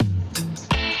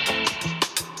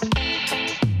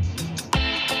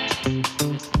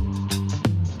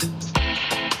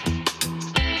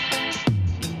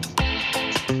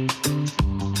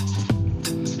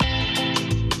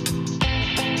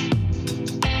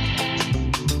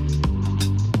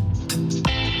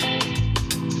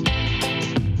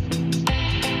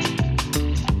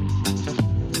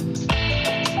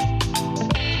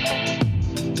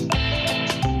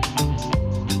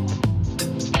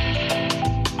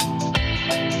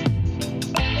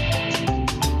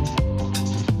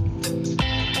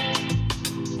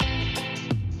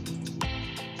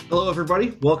Hello,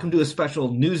 everybody. Welcome to a special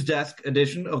Newsdesk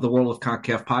edition of the World of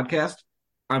CONCACAF podcast.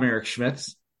 I'm Eric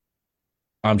Schmitz,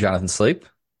 I'm Jonathan Sleep.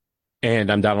 And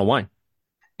I'm Donald Wine.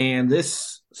 and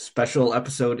this special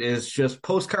episode is just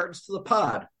postcards to the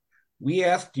pod. We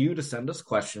asked you to send us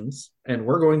questions, and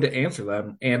we're going to answer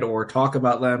them and or talk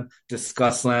about them,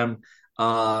 discuss them.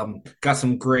 Got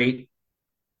some great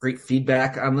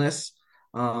feedback on this.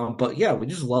 But yeah, we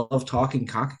just love talking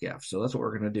CONCACAF, so that's what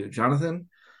we're going to do. Jonathan,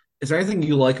 is there anything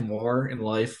you like more in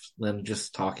life than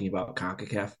just talking about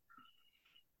CONCACAF?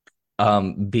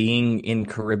 Being in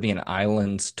Caribbean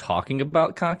islands talking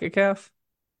about CONCACAF.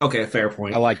 Okay, fair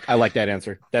point. I like that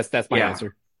answer. That's my Yeah.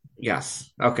 answer.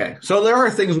 Yes. Okay. So there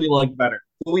are things we like better,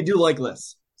 but we do like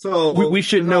this. So We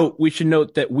should note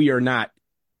that we are not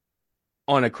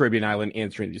on a Caribbean island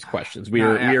answering these questions. We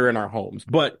are in our homes,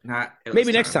 but not at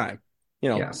maybe this next time.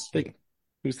 Yes.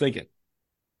 Who's thinking?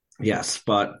 Yes,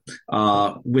 but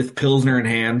with Pilsner in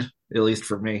hand, at least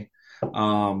for me,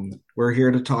 we're here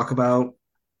to talk about,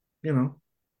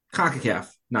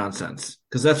 CONCACAF nonsense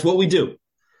because that's what we do.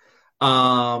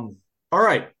 All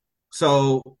right.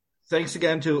 So thanks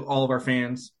again to all of our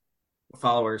fans,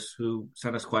 followers who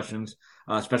sent us questions.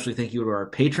 Especially thank you to our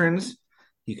patrons.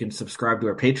 You can subscribe to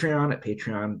our Patreon at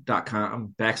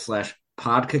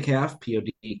patreon.com/podcacaf,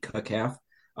 POD.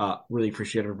 Really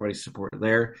appreciate everybody's support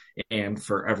there and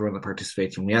for everyone that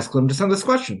participates when we ask them to send us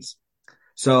questions.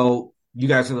 So you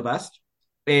guys are the best.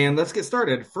 And let's get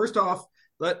started. First off,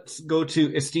 let's go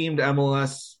to esteemed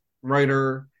MLS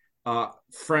writer,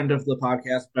 friend of the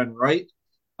podcast, Ben Wright.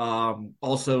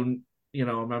 Also, a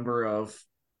member of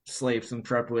Slape's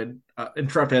Intrepid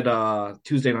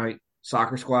Tuesday night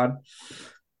soccer squad.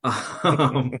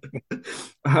 Ben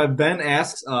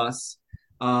asks us,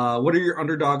 what are your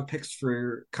underdog picks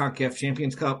for CONCACAF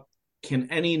Champions Cup?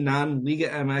 Can any non-Liga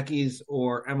MX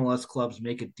or MLS clubs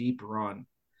make a deep run?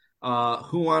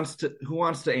 Who wants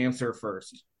to answer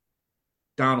first?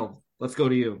 Donald, let's go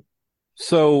to you.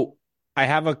 So I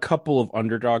have a couple of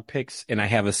underdog picks and I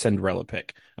have a Cinderella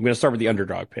pick. I'm going to start with the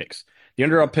underdog picks. The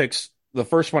underdog picks, the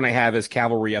first one I have is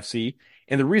Cavalry FC.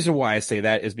 And the reason why I say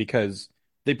that is because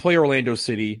they play Orlando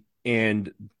City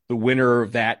and the winner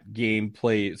of that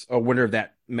winner of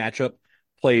that matchup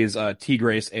plays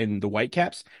Tigres and the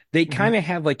Whitecaps. They kind of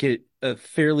have like a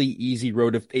fairly easy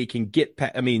road if they can get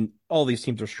past. I mean, all these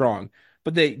teams are strong,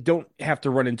 but they don't have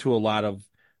to run into a lot of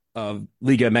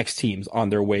Liga MX teams on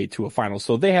their way to a final.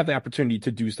 So they have the opportunity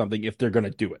to do something if they're going to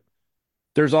do it.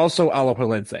 There's also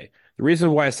Alajuelense. The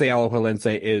reason why I say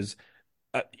Alajuelense is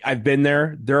I've been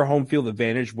there. Their home field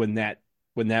advantage when that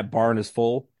barn is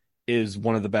full is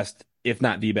one of the best, if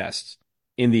not the best,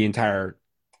 in the entire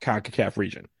CONCACAF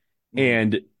region.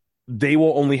 And they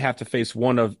will only have to face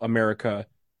one of America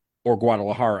or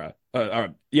Guadalajara.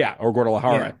 Or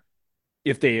Guadalajara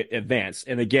if they advance.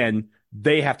 And again,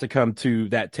 they have to come to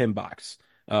that tin box.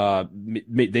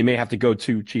 They may have to go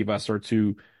to Chivas or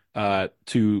to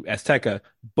Azteca,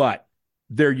 but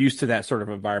they're used to that sort of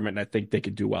environment, and I think they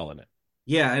could do well in it.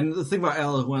 Yeah, and the thing about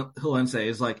Alajuelense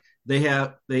is like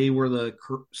they were the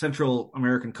Central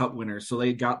American Cup winners, so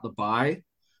they got the bye.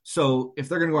 So if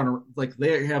they're going to go on, like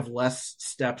they have less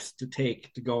steps to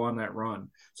take to go on that run.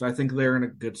 So I think they're in a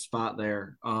good spot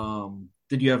there.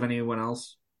 Did you have anyone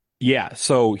else? Yeah,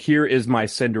 so here is my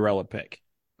Cinderella pick.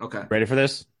 Okay. Ready for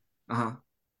this? Uh-huh.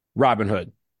 Robin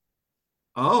Hood.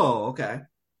 Oh, okay.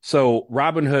 So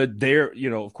Robin Hood,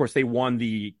 of course, they won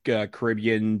the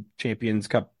Caribbean Champions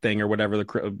Cup thing or whatever,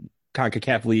 the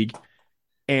CONCACAF League.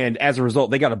 And as a result,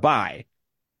 they got a bye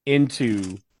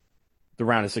into the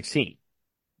round of 16.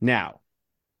 Now,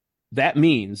 that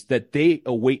means that they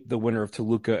await the winner of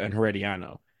Toluca and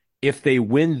Herediano. If they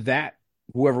win that,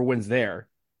 whoever wins there,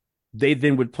 they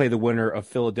then would play the winner of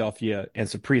Philadelphia and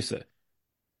Saprissa.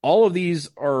 All of these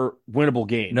are winnable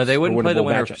games. No, they wouldn't play the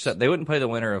winner. Matchups. They wouldn't play the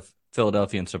winner of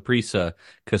Philadelphia and Saprissa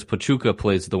because Pachuca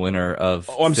plays the winner of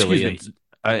Philly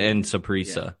and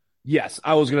Saprissa. Yeah. Yes,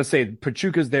 I was going to say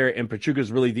Pachuca's there, and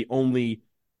Pachuca's really the only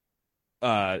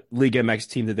Liga MX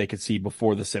team that they could see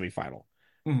before the semifinal.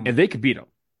 Mhm. And they could beat them.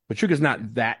 Pachuca's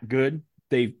not that good.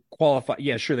 They qualify.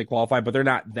 Yeah, sure, they qualify, but they're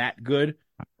not that good.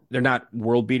 They're not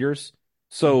world beaters.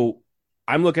 So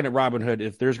I'm looking at Robin Hood.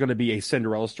 If there's going to be a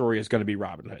Cinderella story, it's going to be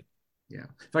Robin Hood. Yeah.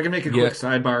 If I can make a quick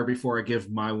sidebar before I give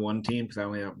my one team, because I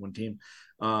only have one team.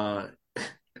 I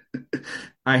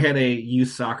had a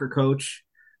youth soccer coach.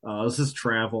 This is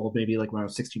travel, maybe like when I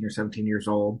was 16 or 17 years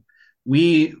old.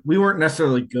 We weren't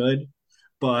necessarily good,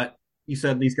 but you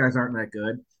said these guys aren't that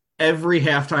good. Every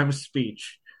halftime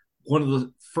speech, one of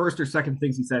the first or second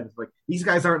things he said is like, these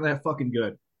guys aren't that fucking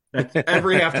good. That's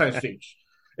every halftime speech.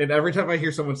 And every time I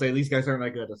hear someone say these guys aren't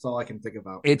that good, that's all I can think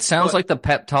about. It sounds like the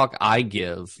pep talk I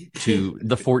give to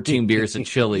the 14 beers at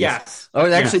Chili's. Yes. Oh,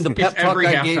 actually, yes. the pep talk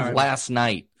I halftime. gave last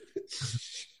night.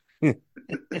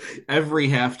 Every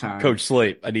halftime. Coach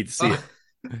Slate, I need to see it.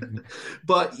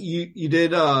 But you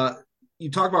did you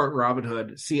talk about Robin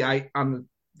Hood. See, I on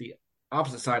the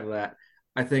opposite side of that,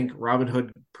 I think Robin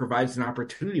Hood provides an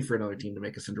opportunity for another team to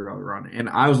make a Cinderella run. And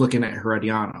I was looking at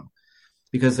Herediano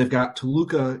because they've got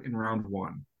Toluca in round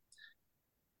 1.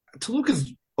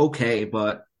 Toluca's okay,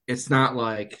 but it's not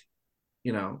like,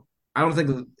 I don't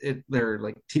think they're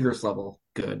like Tigres level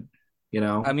good,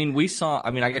 I mean,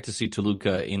 I got to see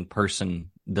Toluca in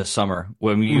person this summer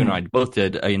when you and I both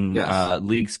did in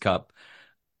Leagues Cup.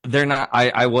 They're not,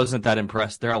 I wasn't that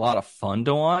impressed. They're a lot of fun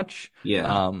to watch.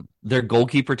 Yeah. Their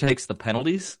goalkeeper takes the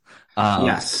penlies.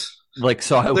 Yes. Like,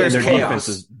 so their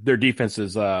defense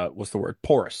is, what's the word?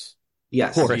 Porous.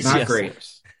 Yes. Porous, not yes.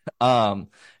 great.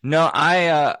 No,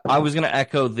 I was going to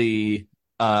echo the,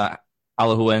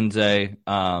 Alajuelense,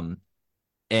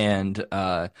 and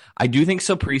I do think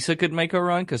Saprissa could make a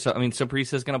run because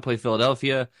Saprissa is going to play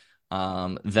Philadelphia.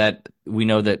 That we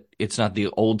know that it's not the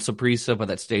old Saprissa, but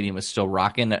that stadium is still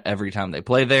rocking every time they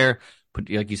play there. But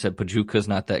like you said, Pachuca's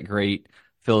not that great.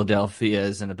 Philadelphia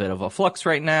is in a bit of a flux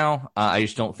right now. I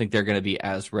just don't think they're going to be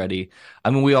as ready. I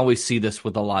mean, we always see this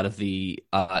with a lot of the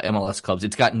MLS clubs.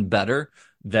 It's gotten better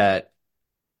that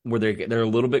where they're a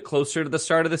little bit closer to the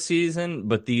start of the season,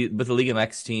 but the League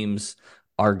MX teams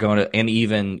are going to, and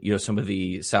even some of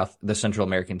the Central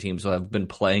American teams will have been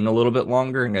playing a little bit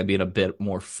longer and going to be in a bit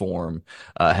more form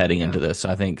heading into this.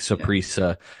 I think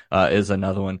Saprissa is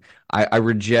another one. I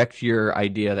reject your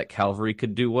idea that Calvary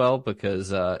could do well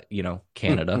because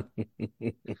Canada.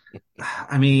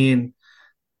 I mean,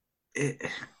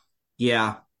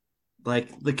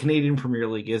 like the Canadian Premier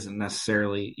League isn't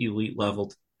necessarily elite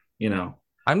leveled,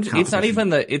 It's not even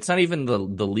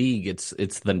the league. It's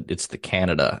the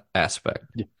Canada aspect.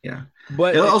 Yeah,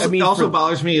 but it also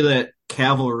bothers me that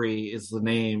Cavalry is the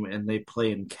name and they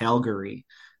play in Calgary.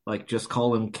 Like, just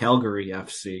call them Calgary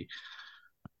FC.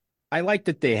 I like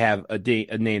that they have a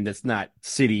name that's not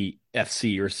City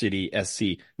FC or City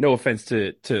SC. No offense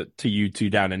to you two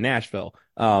down in Nashville,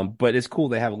 but it's cool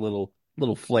they have a little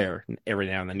flair every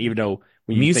now and then. Even though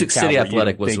when you Music think City Calgary,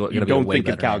 Athletic was going to be a way think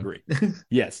of Calgary.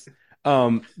 Yes.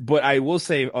 But I will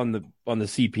say on the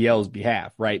CPL's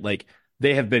behalf, right? Like,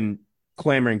 they have been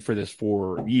clamoring for this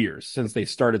for years since they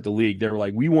started the league. They were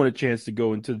like, we want a chance to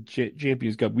go into the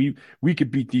Champions Cup. We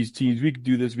could beat these teams. We could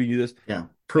do this. We can do this. Yeah,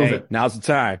 prove it. Now's the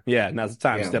time. Yeah, now's the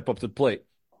time. Yeah. Step up to the plate.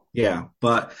 Yeah,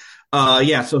 but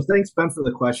so thanks, Ben, for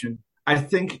the question. I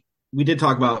think we did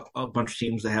talk about a bunch of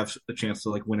teams that have a chance to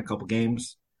like win a couple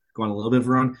games, go on a little bit of a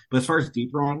run. But as far as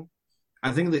deep run,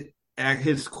 I think that at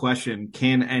his question,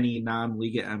 can any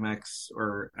non-Liga MX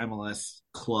or MLS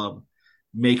club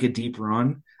make a deep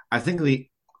run? I think the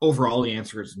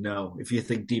answer is no. If you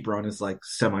think deep run is like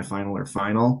semifinal or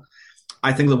final,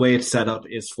 I think the way it's set up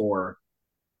is for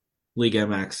Liga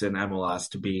MX and MLS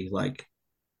to be like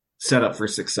set up for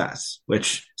success,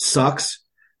 which sucks,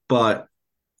 but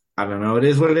I don't know. It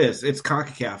is what it is. It's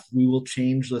CONCACAF. We will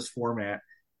change this format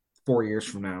 4 years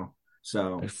from now.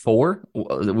 So 4?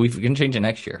 We can change it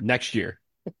next year. Next year.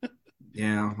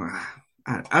 Yeah.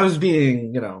 I was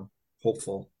being,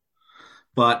 hopeful.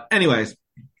 But anyways,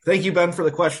 thank you, Ben, for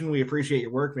the question. We appreciate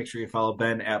your work. Make sure you follow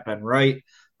Ben at Ben Wright.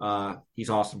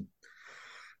 He's awesome.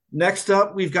 Next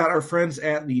up, we've got our friends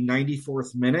at the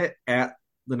 94th Minute, at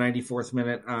the 94th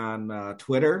Minute on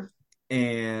Twitter.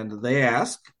 And they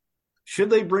ask,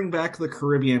 should they bring back the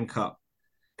Caribbean Cup?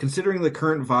 Considering the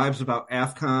current vibes about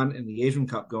AFCON and the Asian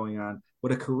Cup going on,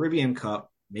 would a Caribbean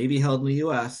Cup, maybe held in the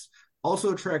U.S.,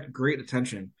 also attract great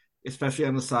attention, especially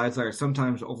on the sides that are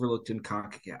sometimes overlooked in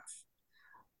CONCACAF?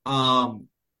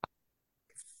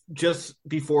 Just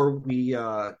before we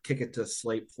kick it to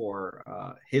Slate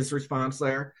for his response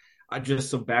there, just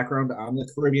some background on the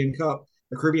Caribbean Cup.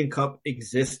 The Caribbean Cup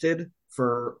existed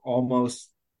for almost,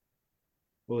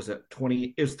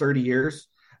 30 years.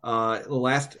 The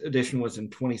last edition was in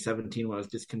 2017 when it was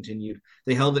discontinued.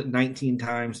 They held it 19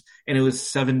 times, and it was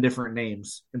 7 different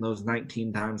names in those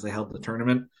 19 times they held the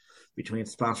tournament, between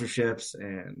sponsorships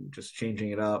and just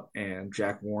changing it up, and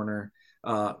Jack Warner,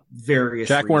 various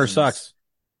Jack reasons. Warner sucks.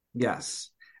 Yes.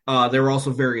 There were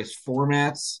also various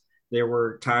formats. There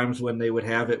were times when they would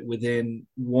have it within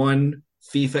one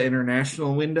FIFA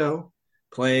international window,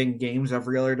 playing games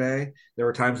every other day. There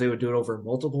were times they would do it over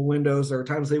multiple windows. There were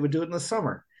times they would do it in the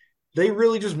summer. They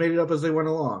really just made it up as they went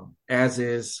along, as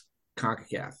is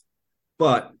CONCACAF.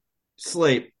 But,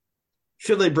 Slate,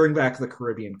 should they bring back the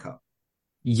Caribbean Cup?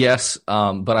 Yes,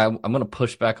 but I'm going to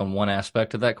push back on one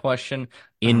aspect of that question. Uh-huh.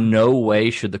 In no way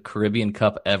should the Caribbean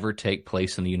Cup ever take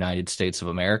place in the United States of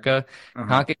America.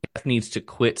 Uh-huh. CONCACAF needs to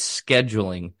quit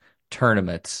scheduling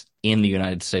tournaments in the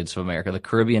United States of America. The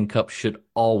Caribbean Cup should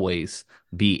always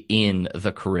be in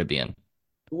the Caribbean.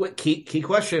 What key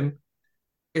question?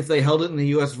 If they held it in the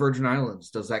U.S. Virgin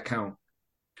Islands, does that count?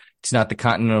 It's not the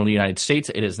continental United States.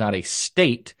 It is not a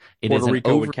state. It Puerto is an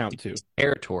Rico would count too. overseas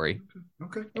territory,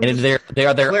 Okay. and they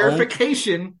are their own.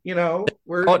 Clarification.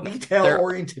 We're Oh, detail they're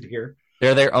oriented here.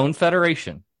 they're their own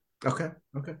federation. Okay.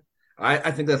 Okay.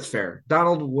 I think that's fair.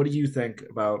 Donald, what do you think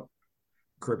about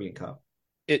Caribbean Cup?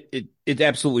 It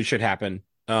absolutely should happen.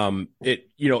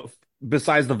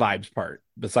 Besides the vibes part,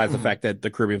 besides the Mhm. fact that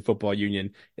the Caribbean Football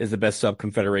Union is the best sub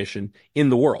confederation in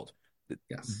the world,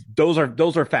 Yes. those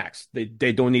are facts.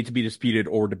 They don't need to be disputed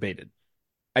or debated.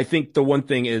 I think the one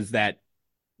thing is that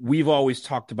we've always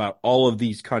talked about all of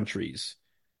these countries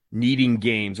needing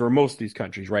games, or most of these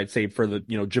countries, right? Save for the,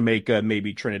 Jamaica,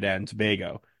 maybe Trinidad and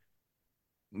Tobago.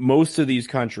 Most of these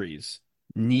countries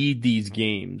need these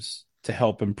games to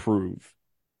help improve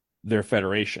their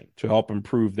federation, to help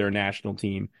improve their national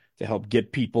team, to help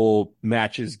get people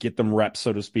matches, get them reps,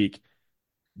 so to speak.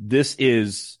 This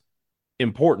is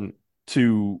important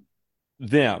to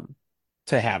them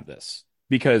to have this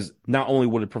because not only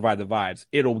would it provide the vibes,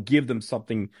 it'll give them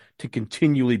something to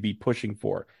continually be pushing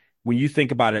for. When you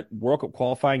think about it, World Cup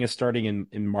qualifying is starting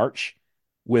in March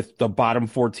with the bottom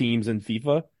four teams in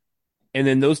FIFA. And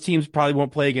then those teams probably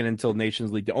won't play again until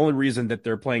Nations League. The only reason that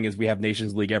they're playing is we have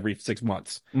Nations League every 6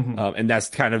 months. Mhm. And that's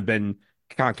kind of been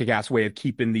CONCACAF's way of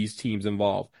keeping these teams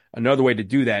involved. Another way to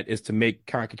do that is to make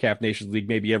CONCACAF Nations League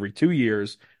maybe every 2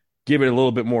 years, give it a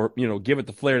little bit more, give it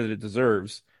the flair that it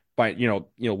deserves by,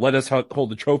 let us hold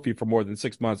the trophy for more than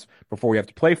 6 months before we have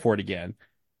to play for it again.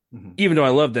 Mhm. Even though I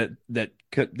love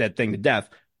that thing to death,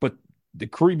 but the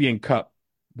Caribbean Cup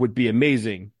would be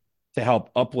amazing to help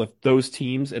uplift those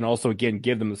teams and also again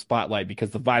give them the spotlight because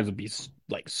the vibes would be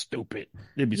like stupid.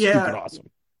 It'd be stupid Yeah. awesome.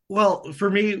 Well, for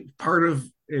me, part of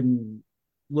in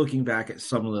looking back at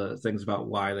some of the things about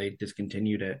why they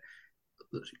discontinued it,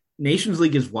 Nations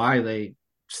League is why they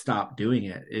stopped doing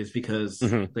it, is because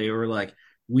Mm-hmm. they were like,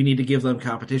 we need to give them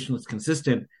competition that's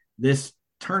consistent. This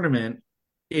tournament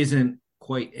isn't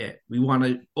quite it. We want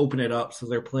to open it up so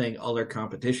they're playing other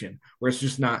competition where it's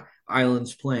just not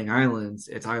islands playing islands,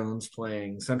 it's islands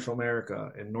playing Central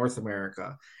America and North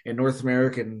America, and North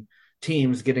American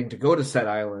teams getting to go to said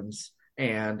islands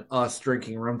and us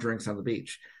drinking rum drinks on the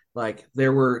beach. Like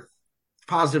there were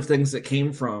positive things that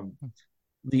came from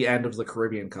the end of the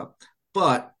Caribbean Cup.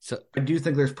 But So I do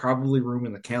think there's probably room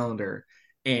in the calendar.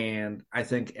 And I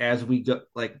think as we go,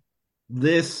 like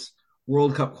this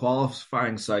World Cup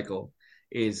qualifying cycle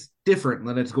is different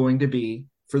than it's going to be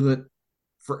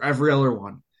for every other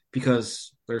one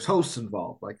because there's hosts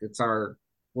involved. Like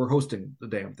we're hosting the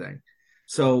damn thing.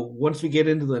 So once we get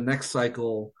into the next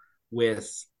cycle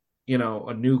with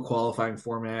a new qualifying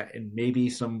format and maybe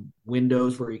some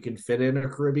windows where you can fit in a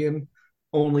Caribbean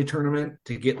only tournament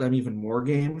to get them even more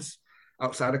games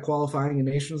outside of qualifying in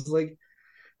Nations League.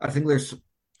 I think there's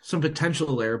some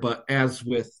potential there, but as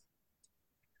with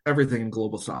everything in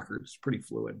global soccer, it's pretty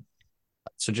fluid.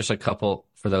 so just a couple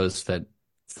for those that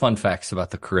fun facts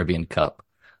about the Caribbean Cup.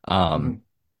 Um,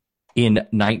 Mm-hmm. in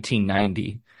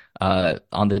 1990,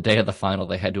 on the day of the final,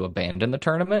 they had to abandon the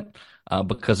tournament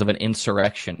because of an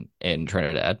insurrection in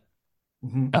Trinidad.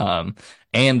 Mm-hmm.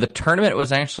 And the tournament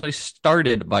was actually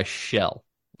started by Shell,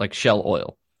 like Shell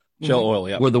Oil, Shell Mm-hmm. Oil,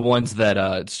 yeah. were the ones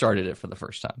that started it for the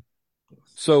first time.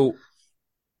 So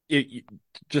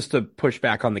just to push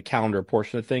back on the calendar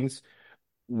portion of things,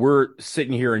 we're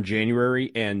sitting here in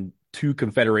January and two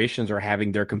confederations are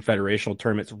having their confederational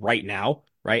tournaments right now,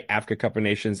 right? Africa Cup of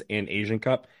Nations and Asian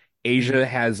Cup. Asia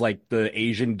has like the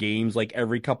Asian games like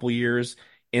every couple years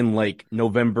in like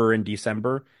November and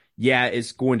December. Yeah,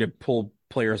 it's going to pull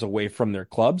players away from their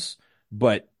clubs,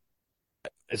 but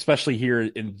especially here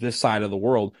in this side of the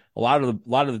world, a lot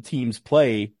of the teams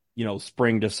play,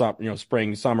 spring to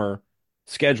spring summer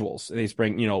schedules. They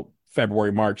spring,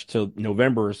 February, March to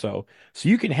November or so. So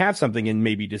you can have something in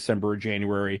maybe December or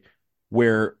January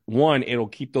where one, it'll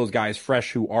keep those guys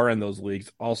fresh who are in those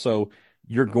leagues. Also,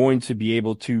 you're going to be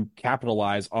able to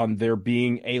capitalize on there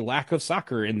being a lack of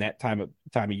soccer in that time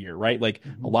of year, right? Like a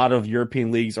Mm-hmm. lot of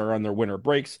European leagues are on their winter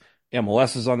breaks.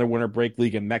 MLS is on their winter break.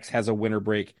 League and Mex has a winter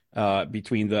break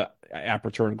between the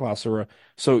Aperture and Clausura.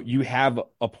 So you have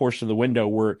a portion of the window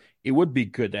where it would be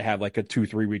good to have like a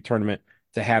 2-3 week tournament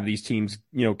to have these teams,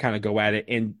 kind of go at it.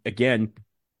 And again,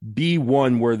 be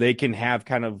one where they can have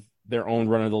kind of their own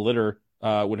run of the litter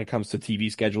when it comes to TV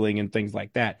scheduling and things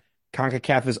like that.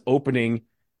 CONCACAF is opening.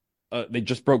 They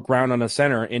just broke ground on a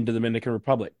center into the Dominican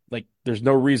Republic. Like, there's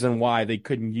no reason why they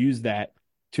couldn't use that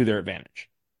to their advantage.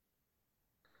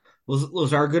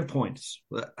 Those are good points.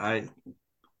 I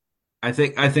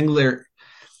think they're,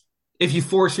 if you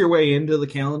force your way into the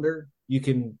calendar, you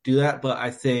can do that. But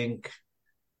I think,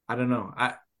 I don't know.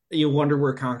 You wonder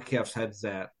where CONCACAF's head's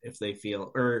at if they feel,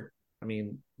 or I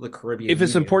mean, the Caribbean. If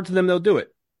it's Union. important to them, they'll do it.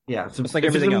 Yeah, it's like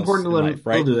everything else important to them, life,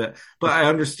 right? They'll do that. But I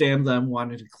understand them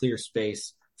wanting to clear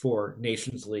space for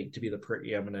Nations League to be the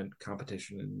preeminent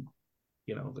competition in,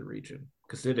 the region,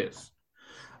 because it is.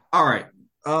 All right.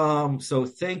 So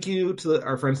thank you to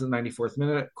our friends at the 94th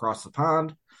minute across the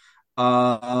pond.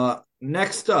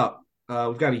 Next up,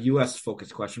 we've got a U.S.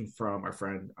 focused question from our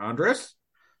friend Andres.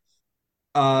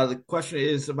 The question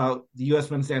is about the U.S.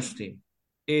 men's national team.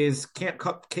 Is Camp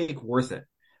Cupcake worth it?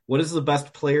 What is the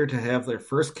best player to have their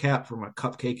first cap from a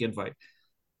cupcake invite?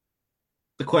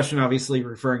 The question obviously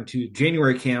referring to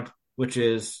January camp, which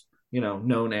is,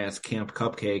 known as Camp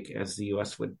Cupcake, as the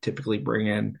U.S. would typically bring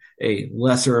in a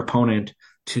lesser opponent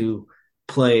to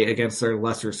play against their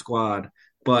lesser squad.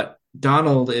 But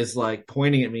Donald is like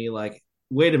pointing at me like,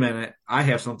 wait a minute, I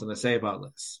have something to say about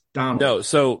this. Donald. No,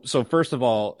 so first of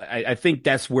all, I think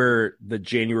that's where the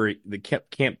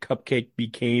Camp Cupcake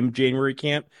became January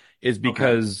camp, is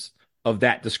because of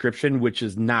that description, which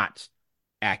is not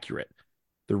accurate.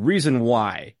 The reason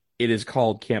why it is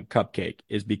called Camp Cupcake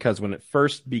is because when it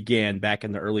first began back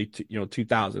in the early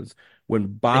 2000s, when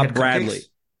Bob Bradley,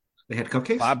 they had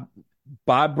cupcakes.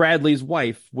 Bob Bradley's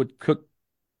wife would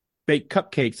bake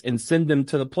cupcakes and send them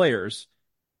to the players,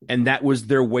 and that was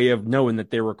their way of knowing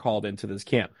that they were called into this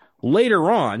camp.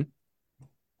 Later on,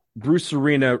 Bruce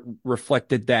Arena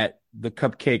reflected that the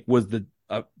cupcake was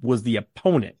the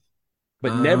opponent,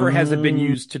 but never has it been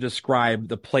used to describe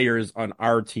the players on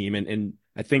our team. And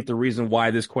I think the reason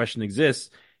why this question exists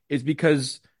is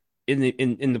because in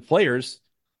the players,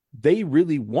 they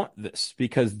really want this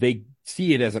because they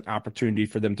see it as an opportunity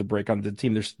for them to break onto the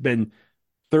team. There's been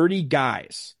 30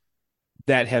 guys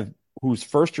whose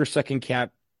first or second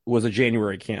cap was a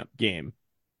January camp game.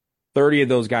 30 of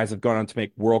those guys have gone on to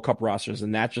make World Cup rosters,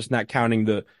 and that's just not counting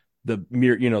the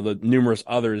numerous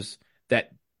others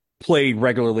that played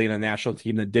regularly in a national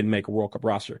team that didn't make a World Cup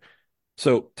roster.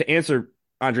 So to answer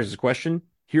Andres' question,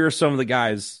 here are some of the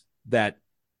guys that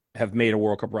have made a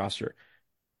World Cup roster.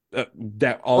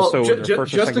 That also their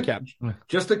first or second cap.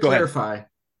 Just to clarify.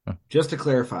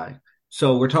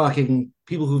 So we're talking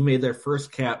people who've made their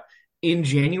first cap in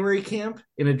January camp,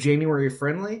 in a January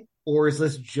friendly, or is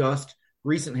this just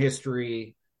recent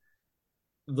history,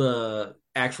 the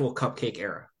actual cupcake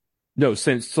era? No,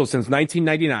 since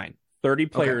 1999, 30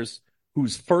 players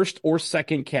whose first or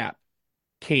second cap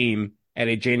came at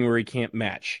a January camp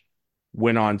match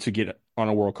went on to get on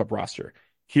a World Cup roster.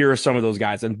 Here are some of those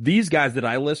guys. And these guys that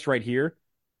I list right here,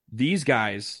 these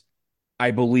guys,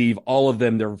 I believe all of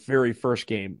them, their very first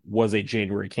game was a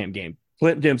January camp game.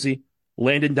 Clint Dempsey,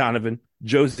 Landon Donovan,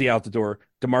 Josie Altidore,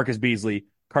 DeMarcus Beasley,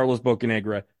 Carlos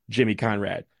Bocanegra, Jimmy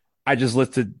Conrad. I just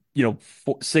listed,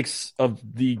 6 of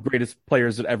the greatest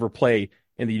players that ever play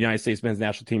in the United States men's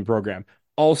national team program.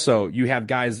 Also, you have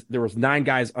guys, there was 9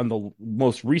 guys on the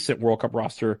most recent World Cup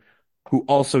roster who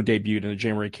also debuted in the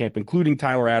January camp, including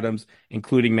Tyler Adams,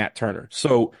 including Matt Turner.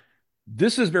 So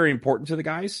this is very important to the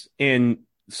guys. And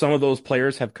some of those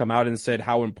players have come out and said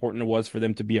how important it was for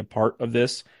them to be a part of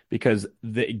this because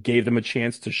they gave them a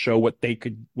chance to show what they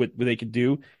could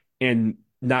do and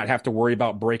not have to worry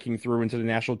about breaking through into the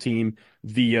national team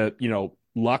via,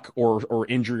 luck or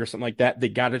injury or something like that. They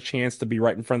got a chance to be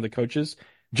right in front of the coaches.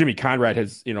 Jimmy Conrad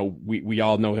has, we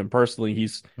all know him personally.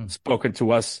 He's spoken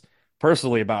to us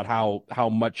personally about how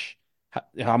much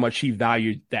he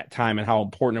valued that time and how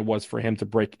important it was for him to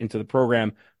break into the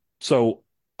program. So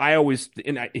here's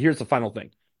the final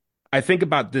thing. I think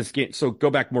about this game. So go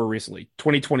back more recently,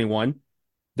 2021,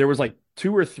 there was like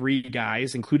 2 or 3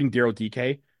 guys, including Daryl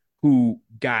DK, who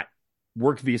got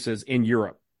work visas in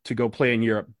Europe to go play in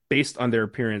Europe based on their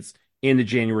appearance in the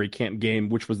January camp game,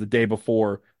 which was the day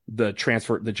before the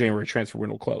January transfer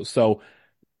window closed. So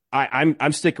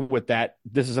I'm sticking with that.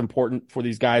 This is important for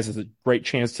these guys. It's a great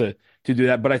chance to do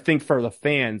that. But I think for the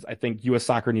fans, I think U.S.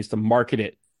 Soccer needs to market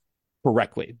it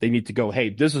correctly. They need to go, hey,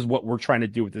 this is what we're trying to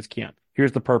do with this camp.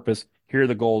 Here's the purpose. Here are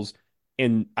the goals.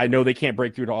 And I know they can't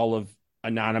break through to all of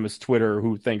anonymous Twitter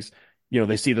who thinks,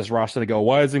 they see this roster, they go,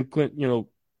 why isn't Christian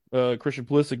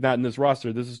Pulisic not in this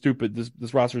roster? This is stupid.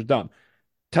 This roster is dumb.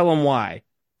 Tell them why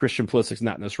Christian Pulisic's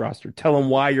not in this roster. Tell them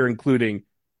why you're including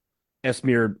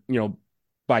Esmir,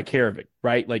 Bajkarevic,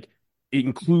 right? Like,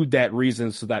 include that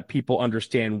reason so that people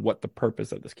understand what the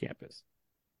purpose of this camp is.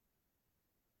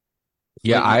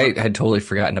 Yeah, I had totally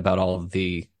forgotten about all of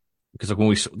the because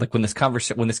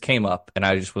when this came up and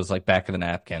I just was like back of the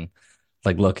napkin,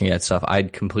 like looking at stuff,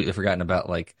 I'd completely forgotten about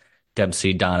like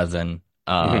Dempsey, Donovan,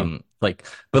 recently.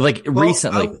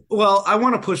 I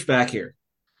want to push back here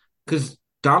because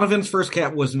Donovan's first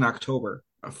cap was in October,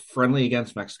 a friendly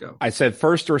against Mexico. I said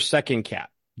first or second cap.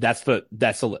 That's the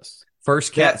list.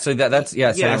 First cap. So that's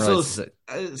yeah. So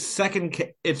second cap.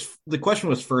 The question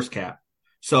was first cap.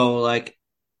 So like,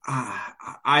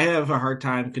 I have a hard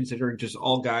time considering just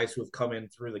all guys who have come in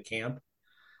through the camp.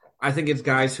 I think it's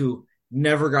guys who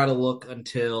never got a look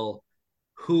until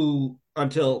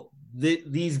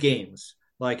these games.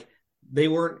 Like they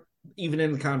weren't even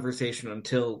in the conversation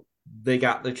until they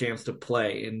got the chance to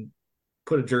play and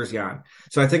put a jersey on.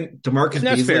 So I think DeMarcus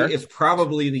Beasley is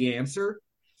probably the answer.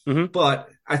 Mm-hmm. But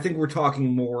I think we're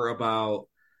talking more about,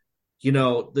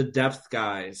 the depth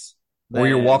guys. Or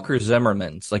your Walker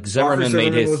Zimmermans. Like Zimmerman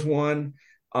was one.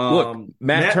 Look,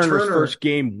 Matt Turner's first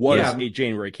game was a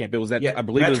January camp. It was that I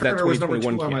believe Matt it was Turner that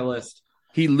 2021 camp. On my list.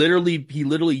 He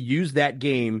literally used that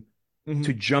game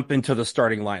to jump into the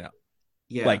starting lineup.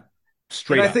 Yeah. Like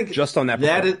straight up, I think just on that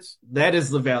performance. That is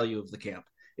the value of the camp.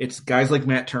 It's guys like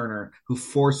Matt Turner who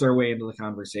force their way into the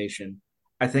conversation.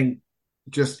 I think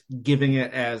just giving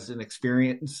it as an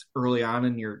experience early on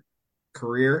in your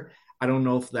career, I don't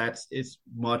know if that's as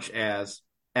much as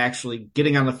actually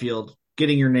getting on the field,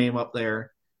 getting your name up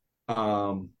there.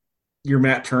 Your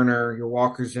Matt Turner, your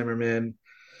Walker Zimmerman,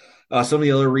 some of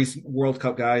the other recent World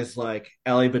Cup guys like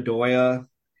Ali Bedoya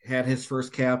had his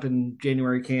first cap in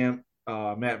January camp.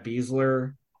 Matt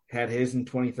Beasler had his in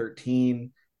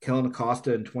 2013. Kellen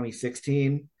Acosta in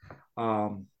 2016.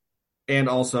 And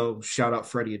also shout out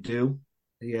Freddie Adu.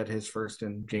 He had his first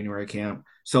in January camp.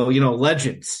 So,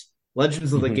 legends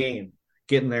of the game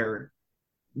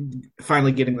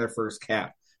finally getting their first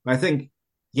cap. I think,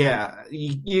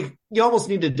 you almost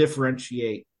need to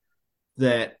differentiate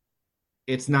that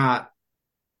it's got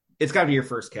to be your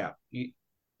first cap.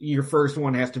 Your first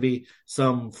one has to be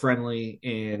some friendly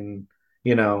in,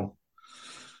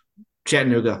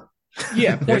 Chattanooga.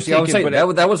 Yeah, point taken,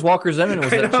 but that was Walker Zimmerman.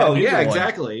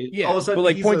 Exactly. Yeah, all of a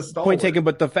sudden, but point taken.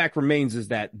 But the fact remains is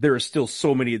that there are still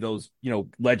so many of those,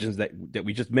 legends that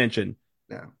we just mentioned,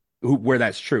 where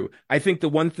that's true. I think the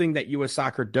one thing that U.S.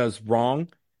 Soccer does wrong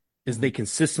is they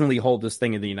consistently hold this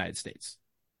thing in the United States.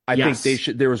 I think they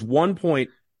should. There was one point,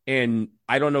 and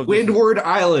I don't know. If Windward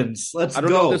Islands. I don't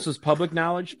know if this was public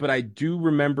knowledge, but I do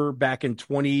remember back in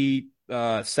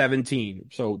 2017.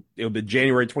 So it would be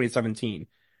January 2017.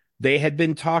 They had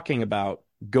been talking about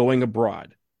going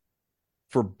abroad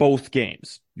for both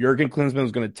games. Jurgen Klinsmann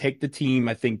was going to take the team,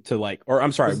 I think, to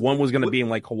one was going to be in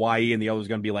like Hawaii and the other was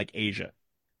going to be like Asia.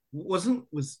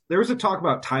 There was a talk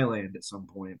about Thailand at some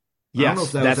point? Yes, I don't know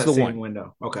if that's the same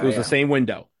window. Okay, it was the same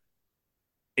window,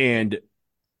 and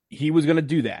he was going to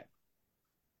do that.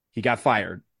 He got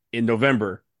fired in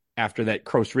November after that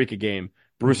Costa Rica game.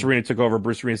 Bruce Arena took over.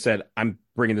 Bruce Arena said, "I'm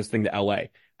bringing this thing to LA."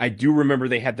 I do remember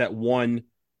they had that one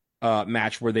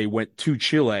match where they went to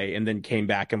Chile and then came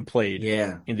back and played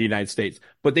in the United States.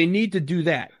 But they need to do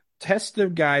that. Test the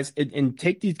guys and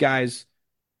take these guys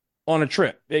on a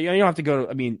trip. You don't have to go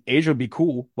to, Asia would be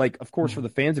cool. Like, of course, for the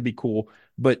fans, it'd be cool.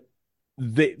 But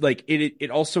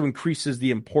it also increases the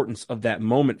importance of that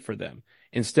moment for them.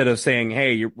 Instead of saying,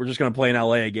 hey, we're just going to play in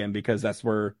LA again because that's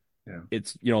where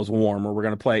it's, it's warm, or we're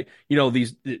going to play,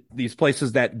 these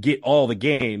places that get all the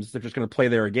games, they're just going to play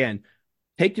there again.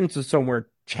 Take them to somewhere,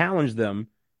 challenge them,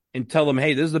 and tell them,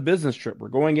 hey, this is a business trip. We're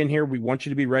going in here. We want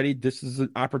you to be ready. This is an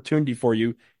opportunity for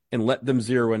you, and let them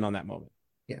zero in on that moment.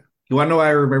 Yeah. You want to know why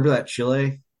I remember that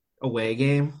Chile away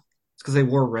game? It's because they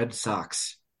wore red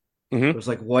socks. Mm-hmm. It was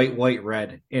like white,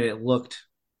 red, and it looked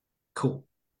cool.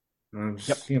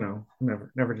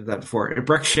 Never did that before.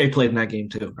 Breck Shea played in that game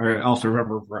too. I also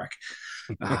remember Breck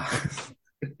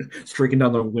streaking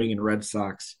down the wing in red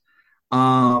socks. So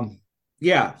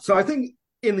I think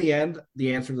in the end,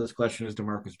 the answer to this question is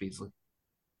DeMarcus Beasley.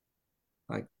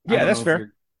 That's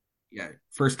fair.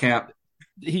 First cap.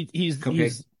 He's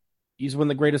one of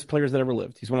the greatest players that ever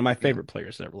lived. He's one of my favorite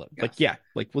players that ever lived. Yes.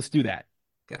 Let's do that.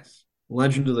 Yes.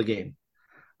 Legend of the game.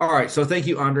 All right. So thank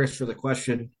you, Andres, for the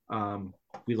question.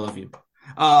 We love you.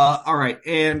 All right.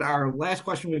 And our last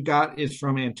question we've got is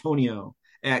from Antonio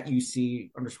at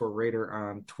UC_Raider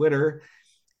on Twitter.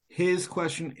 His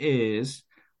question is,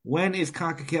 when is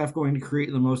CONCACAF going to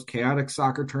create the most chaotic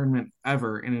soccer tournament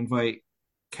ever and invite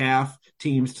CAF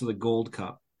teams to the Gold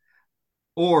Cup?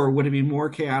 Or would it be more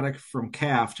chaotic from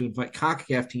CAF to invite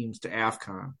CONCACAF teams to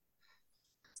AFCON?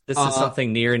 This is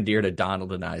something near and dear to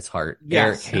Donald and I's heart.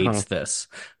 Eric Yes. hates this.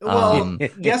 Well,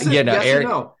 yes, Eric, and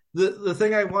no. The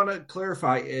thing I want to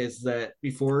clarify is that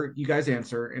before you guys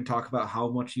answer and talk about how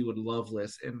much you would love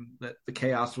this and that the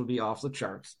chaos would be off the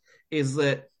charts, is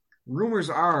that rumors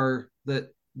are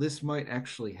that this might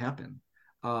actually happen.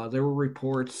 There were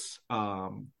reports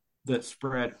that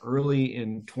spread early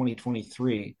in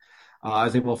 2023. I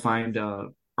was able to find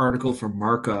an article from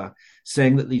Marca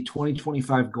saying that the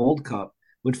 2025 Gold Cup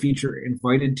would feature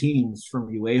invited teams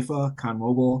from UEFA,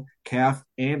 CONMEBOL, CAF,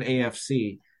 and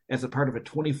AFC as a part of a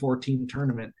 2014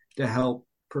 tournament to help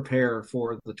prepare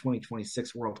for the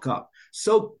 2026 World Cup.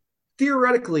 So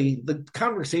theoretically, the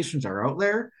conversations are out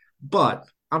there, but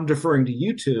I'm deferring to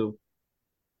you two.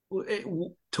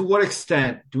 To what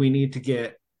extent do we need to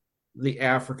get the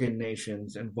African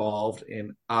nations involved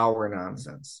in our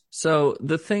nonsense? So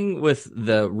the thing with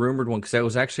the rumored one, because that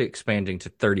was actually expanding to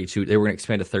 32, they were going to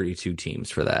expand to 32 teams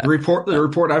for that. The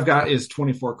report I've got is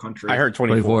 24 countries. I heard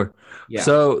 24. Yeah.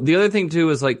 So the other thing too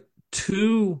is like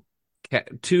two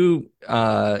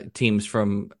teams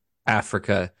from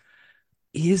Africa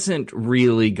isn't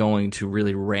really going to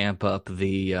really ramp up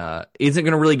isn't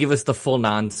going to really give us the full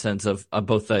nonsense of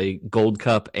both a Gold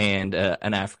Cup and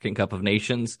an African Cup of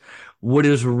Nations. What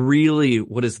is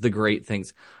the great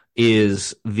things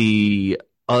is the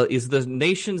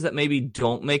nations that maybe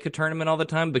don't make a tournament all the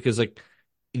time, because like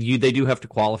they do have to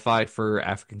qualify for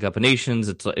African Cup of Nations.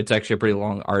 It's actually a pretty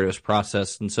long, arduous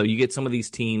process, and so you get some of these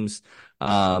teams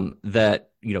that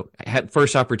had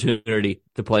first opportunity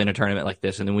to play in a tournament like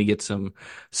this, and then we get some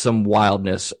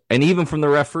wildness, and even from the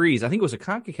referees. I think it was a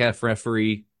CONCACAF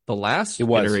referee the last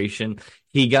iteration.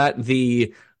 He got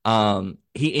the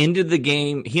he ended the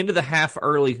game. He ended the half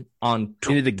early on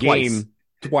ended the game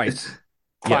twice.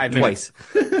 5 minutes.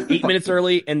 8 minutes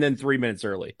early and then 3 minutes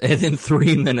early. And then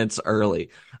 3 minutes early.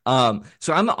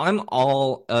 So I'm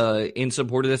all in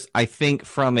support of this. I think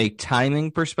from a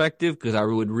timing perspective, because I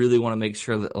would really want to make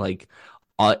sure that like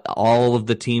all of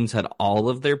the teams had all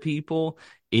of their people,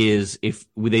 is if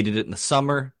they did it in the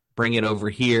summer, bring it over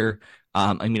here.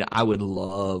 I mean, I would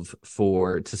love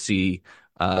to see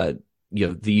the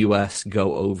U.S.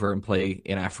 go over and play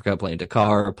in Africa, play in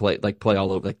Dakar, play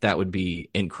all over. Like that would be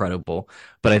incredible.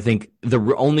 But I think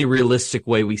the only realistic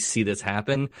way we see this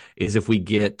happen is if we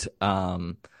get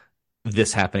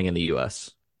this happening in the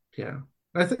U.S. Yeah,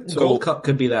 I think the Gold Cup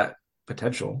could be that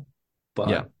potential.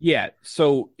 But yeah.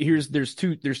 So there's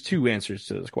two answers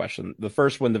to this question. The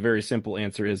first one, the very simple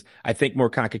answer is I think more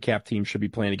CONCACAF teams should be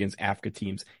playing against Africa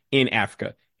teams in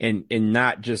Africa. And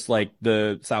not just like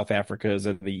the South Africas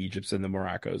and the Egypts and the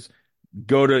Moroccos.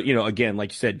 Go to, again, like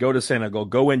you said, go to Senegal,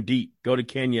 go in deep, go to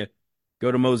Kenya,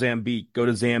 go to Mozambique, go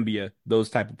to Zambia,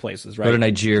 those type of places, right? Go to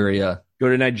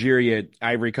Nigeria,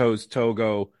 Ivory Coast,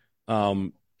 Togo,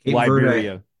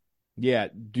 Liberia. Yeah,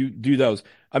 do those.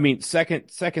 I mean,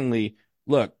 secondly,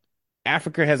 look,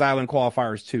 Africa has island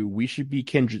qualifiers too. We should be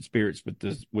kindred spirits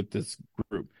with this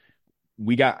group.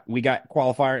 We got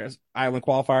qualifiers, island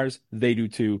qualifiers. They do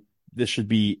too. This should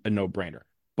be a no-brainer.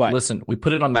 But listen, we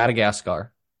put it on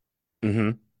Madagascar.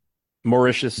 Mm-hmm.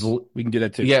 Mauritius, we can do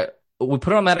that too. Yeah, we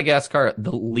put it on Madagascar.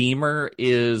 The lemur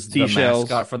is Seashells.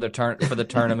 The mascot for the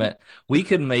tournament. We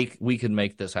could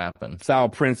make this happen. Sao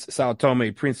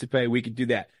Tome, Principe, we could do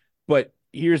that. But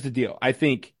here's the deal.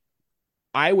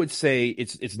 I would say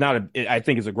it's not I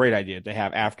think it's a great idea to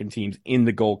have African teams in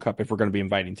the Gold Cup if we're going to be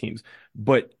inviting teams.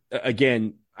 But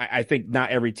again, I think not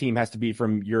every team has to be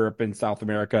from Europe and South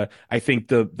America. I think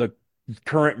the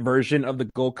current version of the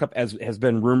Gold Cup, as has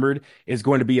been rumored, is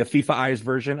going to be a FIFA-ized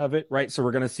version of it, right? So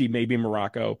we're going to see maybe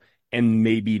Morocco and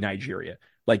maybe Nigeria,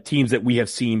 like teams that we have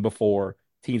seen before,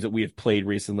 teams that we have played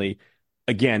recently.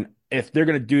 Again, if they're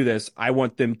going to do this, I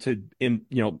want them to,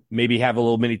 maybe have a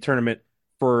little mini tournament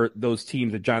for those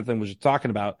teams that Jonathan was just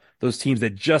talking about, those teams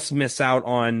that just miss out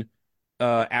on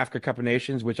Africa Cup of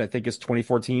Nations, which I think is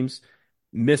 24 teams,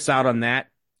 miss out on that.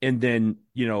 And then,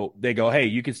 they go, hey,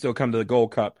 you can still come to the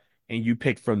Gold Cup, and you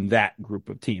pick from that group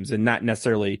of teams, and not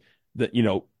necessarily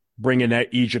bring in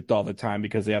Egypt all the time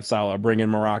because they have Salah, bring in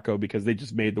Morocco because they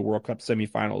just made the World Cup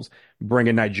semifinals, bring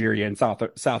in Nigeria and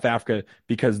South Africa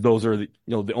because those are the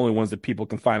only ones that people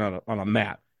can find on a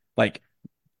map. Like,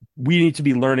 we need to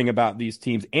be learning about these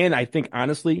teams. And I think,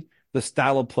 honestly, the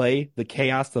style of play, the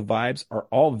chaos, the vibes are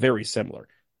all very similar.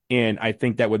 And I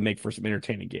think that would make for some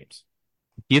entertaining games.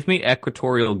 Give me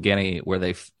Equatorial Guinea, where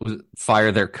they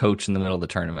fire their coach in the middle of the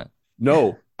tournament.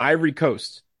 No, Ivory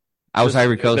Coast.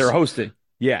 Ivory Coast. They're hosting.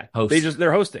 Yeah,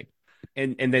 they're hosting.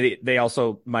 And they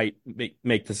also might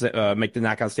make the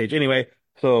knockout stage anyway.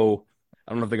 So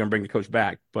I don't know if they're going to bring the coach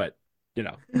back, but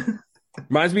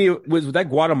Reminds me, was that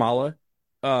Guatemala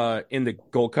in the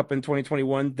Gold Cup in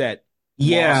 2021 that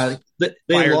Yeah, lost, they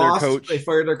fired their lost. They coach?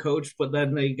 fired their coach, but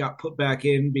then they got put back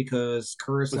in because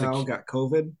Was Curacao it got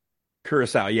COVID.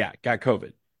 Curacao? Yeah, got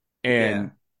COVID. Yeah,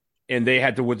 And they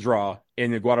had to withdraw,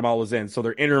 and Guatemala was in. So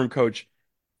their interim coach,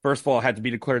 first of all, had to be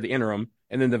declared the interim,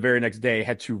 and then the very next day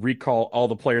had to recall all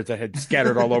the players that had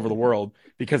scattered all over the world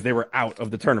because they were out of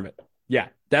the tournament. Yeah,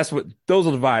 those are the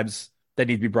vibes that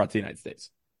need to be brought to the United States.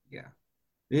 yeah.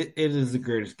 It is the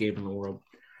greatest game in the world.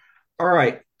 All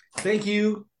right. Thank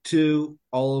you to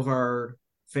all of our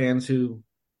fans who,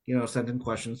 sent in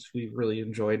questions. We really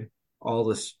enjoyed all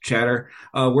this chatter.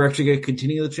 We're actually going to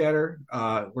continue the chatter.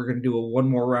 We're going to do a one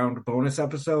more round bonus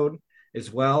episode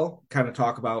as well, kind of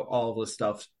talk about all of this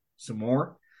stuff some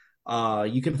more.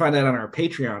 You can find that on our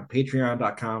Patreon,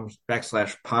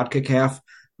 patreon.com/podcacaf.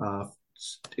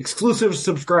 Exclusive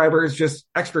subscribers, just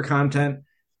extra content.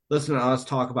 Listen to us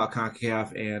talk about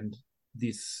CONCACAF and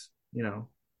these,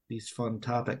 these fun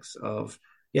topics of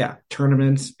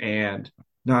tournaments and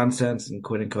nonsense and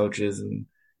quitting coaches and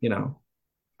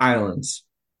islands.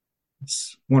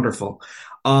 It's wonderful.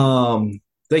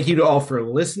 Thank you to all for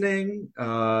listening.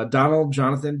 Donald,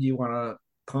 Jonathan, do you want to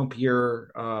pump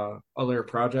your other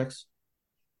projects?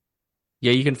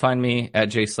 Yeah, you can find me at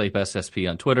jslapeSSP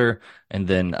on Twitter, and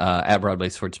then at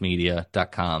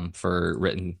BroadwaySportsMedia.com for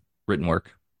written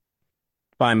work.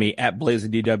 Find me at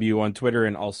BlazeDW on Twitter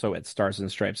and also at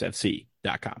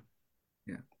StarsandStripesFC.com.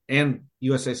 Yeah. And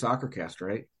USA Soccercast,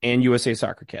 right? And USA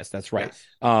Soccercast, that's right.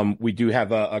 Yes. We do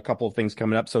have a couple of things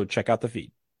coming up, so check out the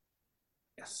feed.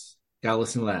 Yes. Gotta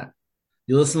listen to that.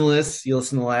 You listen to this, you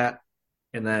listen to that,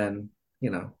 and then,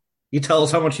 you tell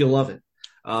us how much you love it.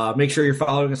 Make sure you're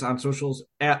following us on socials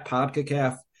at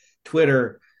PodCacaf,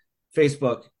 Twitter,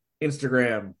 Facebook,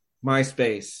 Instagram,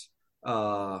 MySpace,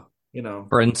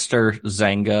 Friendster,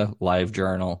 Zanga,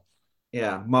 LiveJournal.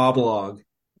 Yeah, Moblog,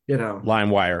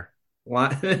 LimeWire.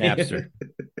 Napster.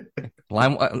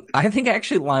 I think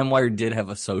actually LimeWire did have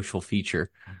a social feature.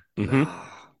 Mm-hmm.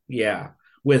 Yeah,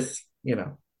 with,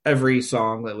 every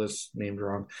song that was named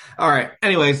wrong. All right.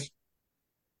 Anyways,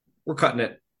 we're cutting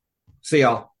it. See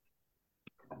y'all.